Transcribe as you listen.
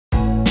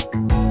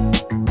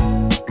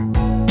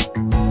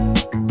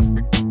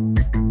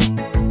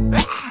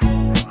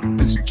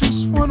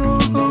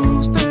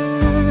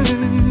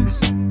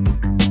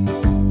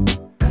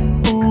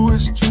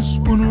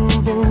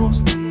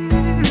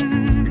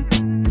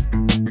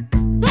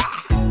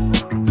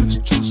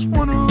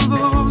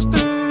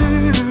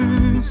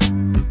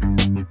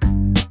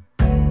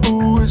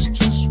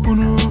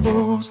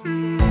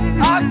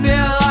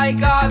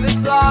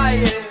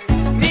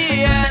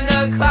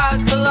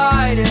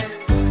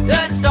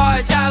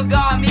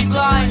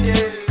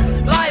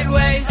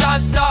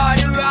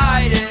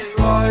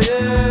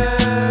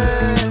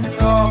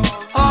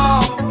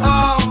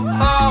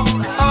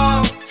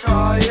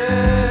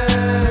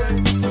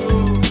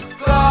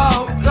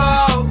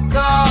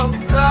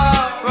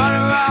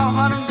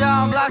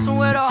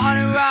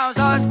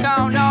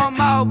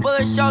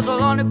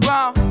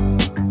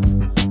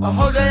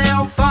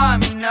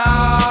find me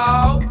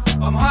now.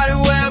 I'm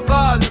hiding way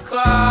above the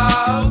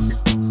clouds.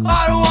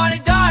 I don't wanna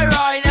die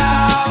right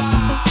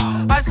now.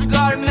 I still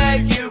gotta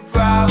make you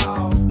proud.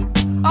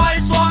 I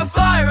just wanna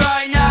fly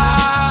right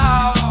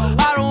now.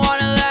 I don't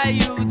wanna let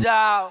you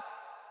down.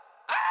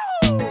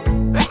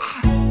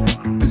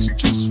 It's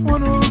just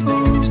one of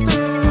those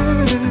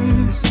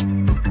days.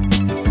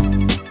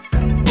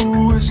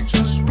 Oh, it's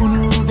just one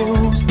of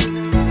those days.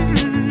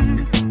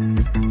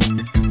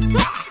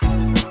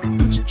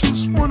 It's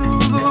just one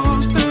of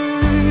those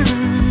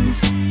days.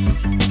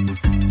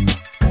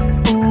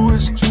 Oh,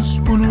 it's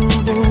just one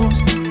of those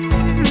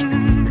days.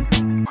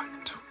 1,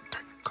 2,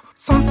 3, go.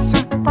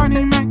 Sunset,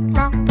 Barney Mac,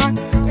 loud black.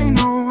 They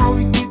know how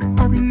we get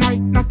every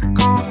night, not the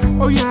call.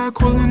 Oh yeah,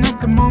 cooling at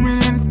the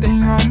moment,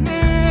 anything I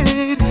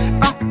need.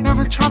 I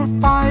never try to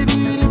fight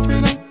it if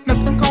it ain't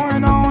nothing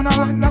going on. I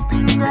let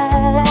nothing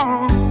go.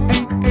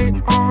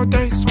 8 all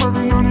day,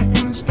 swerving on the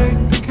interstate,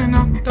 picking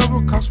up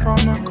double cups from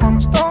the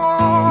corner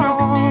store. No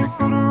need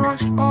for the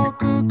rush, all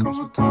good comes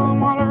with time.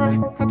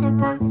 Moderate at the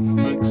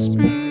perfect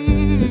speed.